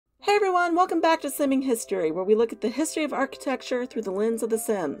Hey everyone, welcome back to Simming History, where we look at the history of architecture through the lens of The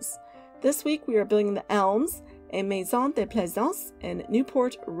Sims. This week we are building the Elms, a Maison de Plaisance in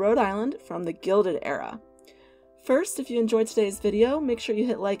Newport, Rhode Island from the Gilded Era. First, if you enjoyed today's video, make sure you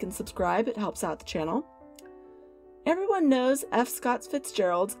hit like and subscribe, it helps out the channel. Everyone knows F. Scott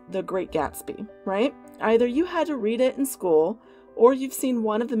Fitzgerald's The Great Gatsby, right? Either you had to read it in school, or you've seen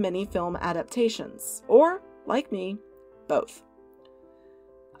one of the many film adaptations, or, like me, both.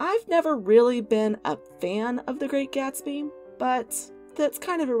 I've never really been a fan of The Great Gatsby, but that's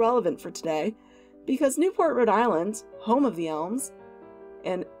kind of irrelevant for today, because Newport, Rhode Island, home of the Elms,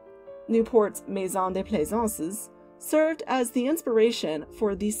 and Newport's Maison de Plaisance, served as the inspiration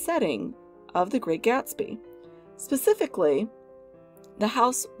for the setting of The Great Gatsby. Specifically, the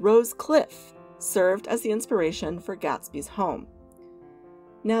house Rose Cliff served as the inspiration for Gatsby's home.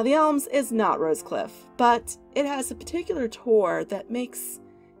 Now, the Elms is not Rose Cliff, but it has a particular tour that makes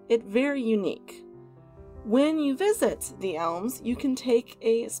it very unique. When you visit the Elms, you can take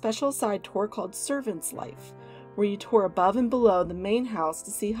a special side tour called Servant's Life, where you tour above and below the main house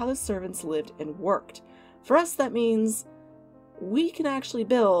to see how the servants lived and worked. For us, that means we can actually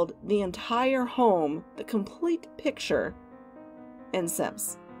build the entire home, the complete picture, in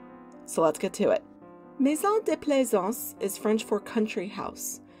Sims. So let's get to it. Maison de Plaisance is French for country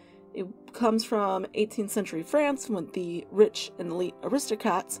house. It comes from 18th century France, when the rich and elite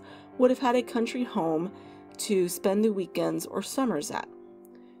aristocrats would have had a country home to spend the weekends or summers at.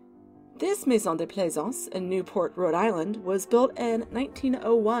 This Maison de Plaisance in Newport, Rhode Island was built in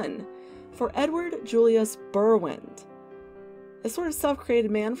 1901 for Edward Julius Burwind, a sort of self-created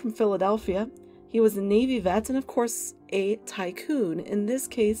man from Philadelphia. He was a Navy vet and, of course, a tycoon, in this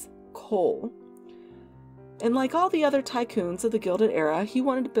case, coal. And like all the other tycoons of the Gilded Era, he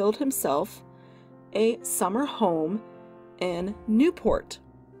wanted to build himself a summer home in Newport.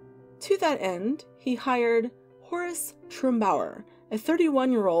 To that end, he hired Horace Trumbauer, a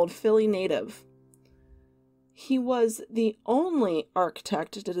 31-year-old Philly native. He was the only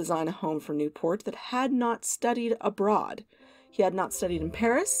architect to design a home for Newport that had not studied abroad. He had not studied in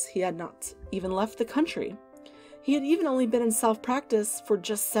Paris. He had not even left the country. He had even only been in self-practice for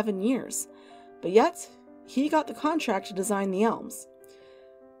just 7 years. But yet, he got the contract to design the Elms.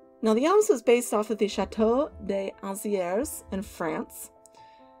 Now, the Elms was based off of the Château des Anciers in France.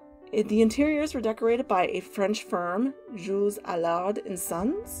 The interiors were decorated by a French firm, Jules Allard &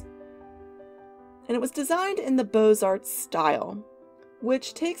 Sons, and it was designed in the Beaux Arts style,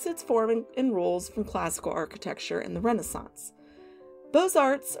 which takes its form and rules from classical architecture in the Renaissance. Beaux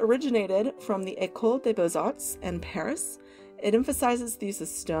Arts originated from the École des Beaux Arts in Paris. It emphasizes the use of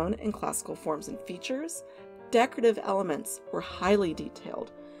stone in classical forms and features. Decorative elements were highly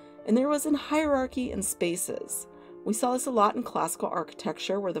detailed, and there was a hierarchy in spaces. We saw this a lot in classical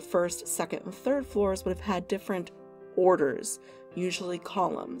architecture, where the first, second, and third floors would have had different orders, usually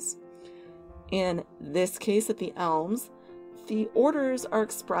columns. In this case, at the Elms, the orders are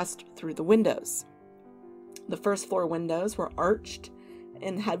expressed through the windows. The first floor windows were arched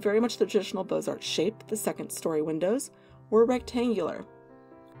and had very much the traditional Beaux Arts shape. The second story windows were rectangular.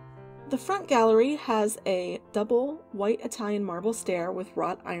 The front gallery has a double white Italian marble stair with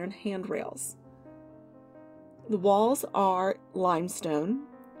wrought iron handrails. The walls are limestone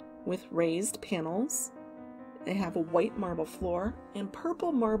with raised panels. They have a white marble floor and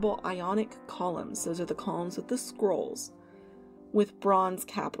purple marble Ionic columns. Those are the columns with the scrolls, with bronze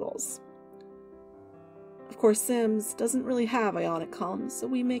capitals. Of course, Sims doesn't really have Ionic columns, so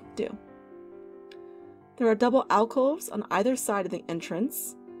we make do. There are double alcoves on either side of the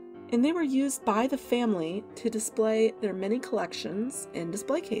entrance, and they were used by the family to display their many collections in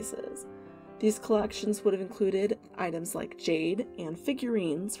display cases. These collections would have included items like jade and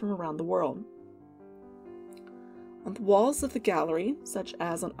figurines from around the world. On the walls of the gallery, such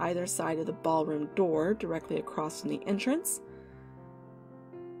as on either side of the ballroom door directly across from the entrance,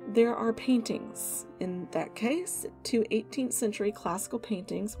 there are paintings. In that case, 2 18th century classical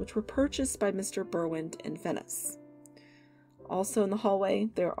paintings which were purchased by Mr. Burwind in Venice. Also in the hallway,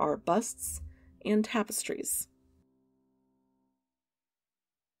 there are busts and tapestries.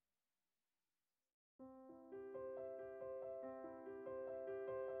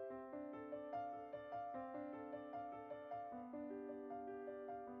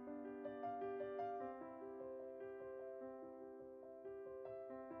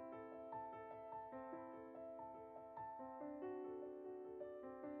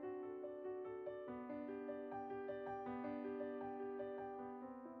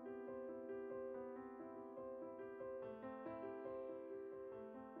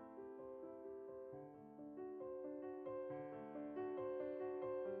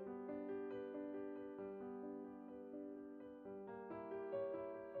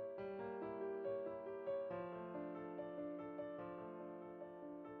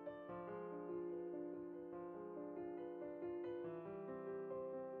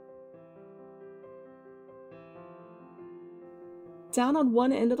 Down on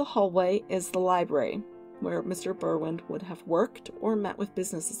one end of the hallway is the library, where Mr. Berwind would have worked or met with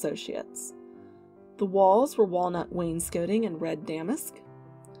business associates. The walls were walnut wainscoting and red damask.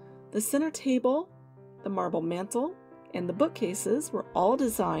 The center table, the marble mantel, and the bookcases were all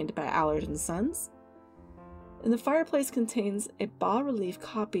designed by Allard & Sons. And the fireplace contains a bas-relief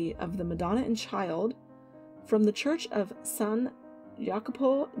copy of the Madonna and Child from the Church of San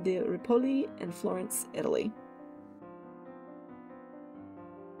Jacopo de Ripoli in Florence, Italy.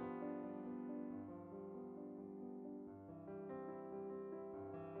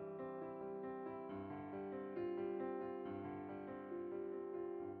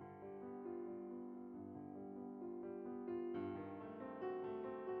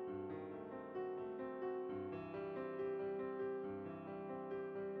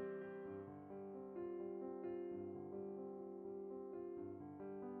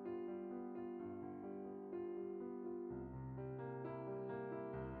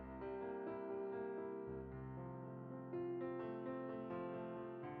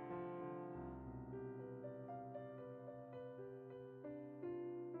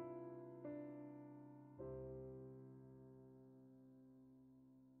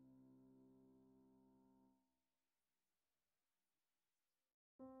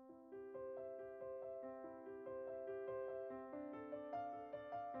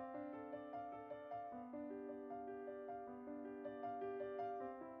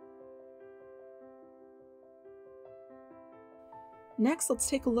 Next, let's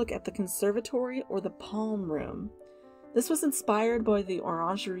take a look at the conservatory, or the palm room. This was inspired by the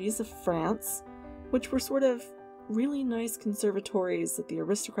Orangeries of France, which were sort of really nice conservatories that the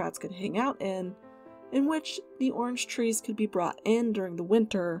aristocrats could hang out in which the orange trees could be brought in during the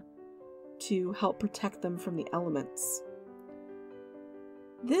winter to help protect them from the elements.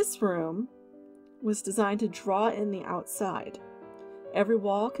 This room was designed to draw in the outside. Every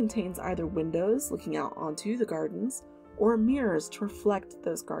wall contains either windows looking out onto the gardens or mirrors to reflect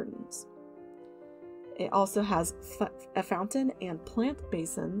those gardens. It also has a fountain and plant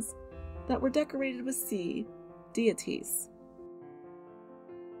basins that were decorated with sea deities.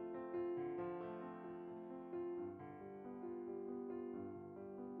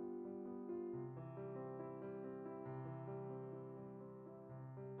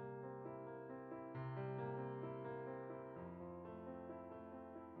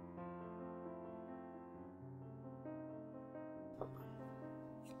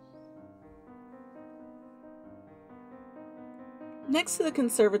 Next to the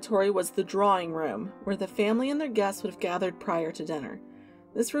conservatory was the drawing room, where the family and their guests would have gathered prior to dinner.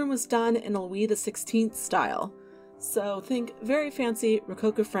 This room was done in a Louis XVI style, so think very fancy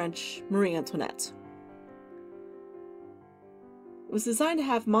Rococo French Marie Antoinette. It was designed to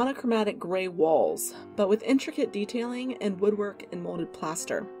have monochromatic gray walls, but with intricate detailing and woodwork and molded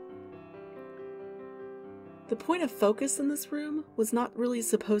plaster. The point of focus in this room was not really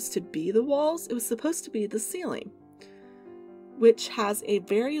supposed to be the walls, it was supposed to be the ceiling, which has a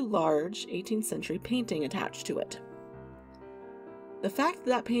very large 18th century painting attached to it. The fact that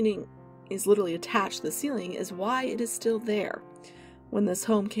that painting is literally attached to the ceiling is why it is still there. When this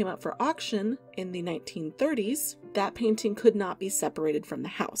home came up for auction in the 1930s, that painting could not be separated from the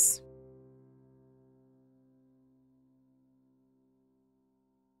house.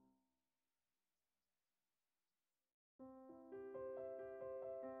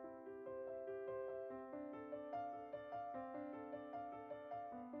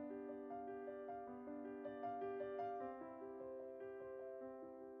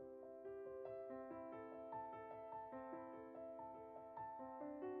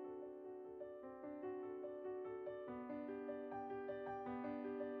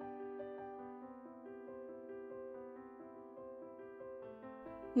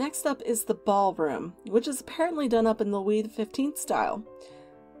 Next up is the ballroom, which is apparently done up in Louis XV style.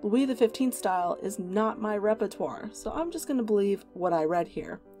 Louis XV style is not my repertoire, so I'm just going to believe what I read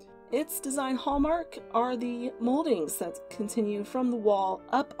here. Its design hallmark are the moldings that continue from the wall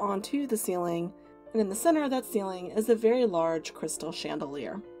up onto the ceiling, and in the center of that ceiling is a very large crystal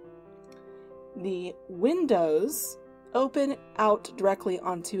chandelier. The windows open out directly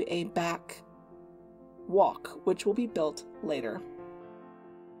onto a back walk, which will be built later.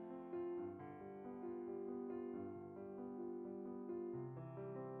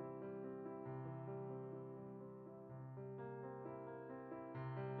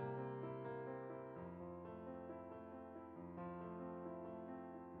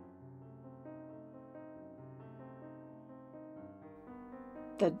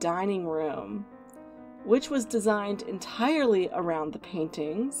 The dining room, which was designed entirely around the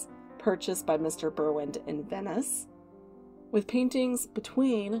paintings purchased by Mr. Berwind in Venice. with paintings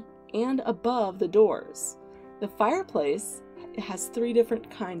between and above the doors. The fireplace has 3 different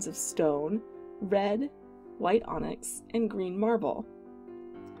kinds of stone: red, white onyx, and green marble.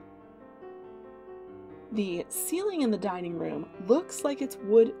 The ceiling in the dining room looks like it's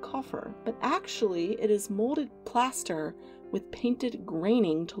wood coffer, but actually it is molded plaster with painted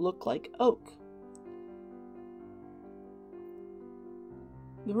graining to look like oak.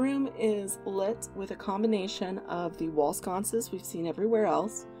 The room is lit with a combination of the wall sconces we've seen everywhere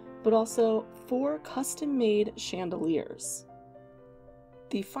else, but also 4 custom-made chandeliers.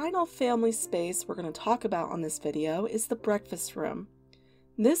 The final family space we're going to talk about on this video is the breakfast room.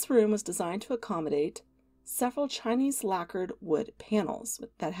 This room was designed to accommodate several Chinese lacquered wood panels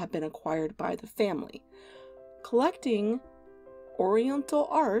that have been acquired by the family. Collecting Oriental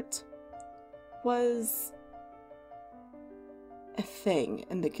art was a thing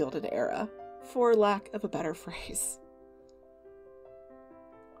in the Gilded era, for lack of a better phrase.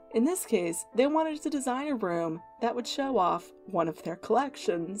 In this case, they wanted to design a room that would show off one of their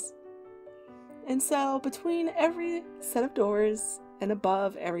collections. And so between every set of doors and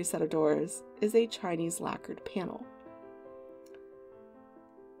above every set of doors is a Chinese lacquered panel.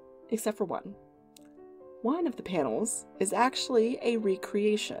 Except for one. One of the panels is actually a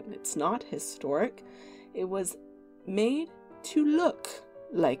recreation. It's not historic. It was made to look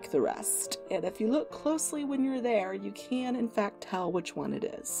like the rest. And if you look closely when you're there, you can in fact tell which one it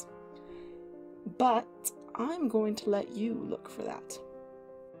is. But I'm going to let you look for that.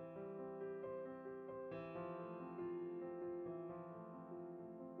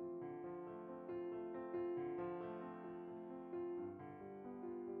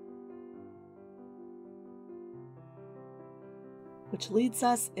 Which leads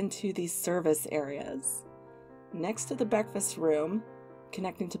us into the service areas. Next to the breakfast room,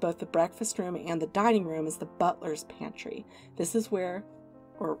 connecting to both the breakfast room and the dining room, is the butler's pantry. This is where,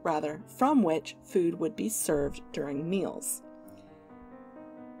 or rather, from which food would be served during meals.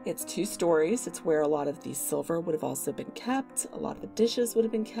 It's 2 stories. It's where a lot of the silver would have also been kept. A lot of the dishes would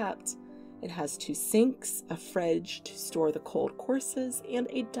have been kept. It has 2 sinks, a fridge to store the cold courses, and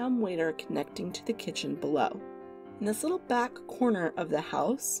a dumbwaiter connecting to the kitchen below. In this little back corner of the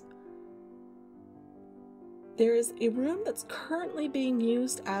house, there is a room that's currently being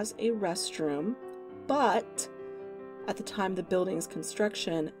used as a restroom, but at the time of the building's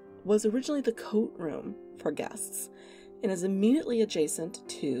construction was originally the coat room for guests and is immediately adjacent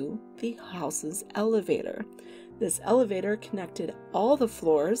to the house's elevator. This elevator connected all the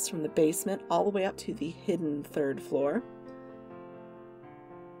floors from the basement all the way up to the hidden 3rd floor.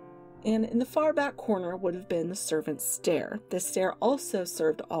 And in the far back corner would have been the servant's stair. This stair also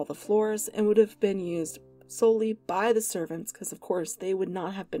served all the floors and would have been used solely by the servants because, of course, they would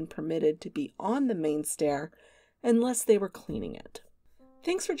not have been permitted to be on the main stair unless they were cleaning it.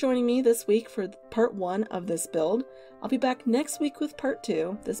 Thanks for joining me this week for part 1 of this build. I'll be back next week with part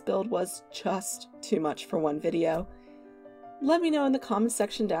 2. This build was just too much for one video. Let me know in the comment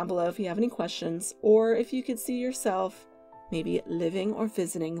section down below if you have any questions, or if you could see yourself maybe living or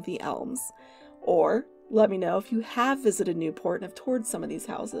visiting the Elms. Or let me know if you have visited Newport and have toured some of these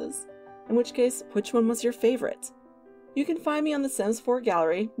houses. In which case, which one was your favorite? You can find me on the Sims 4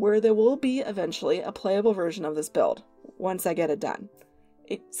 gallery, where there will be eventually a playable version of this build, once I get it done.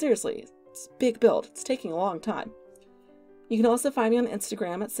 Seriously, it's a big build. It's taking a long time. You can also find me on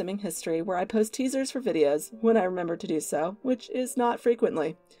Instagram at Simming History, where I post teasers for videos when I remember to do so, which is not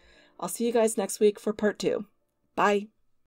frequently. I'll see you guys next week for part 2. Bye!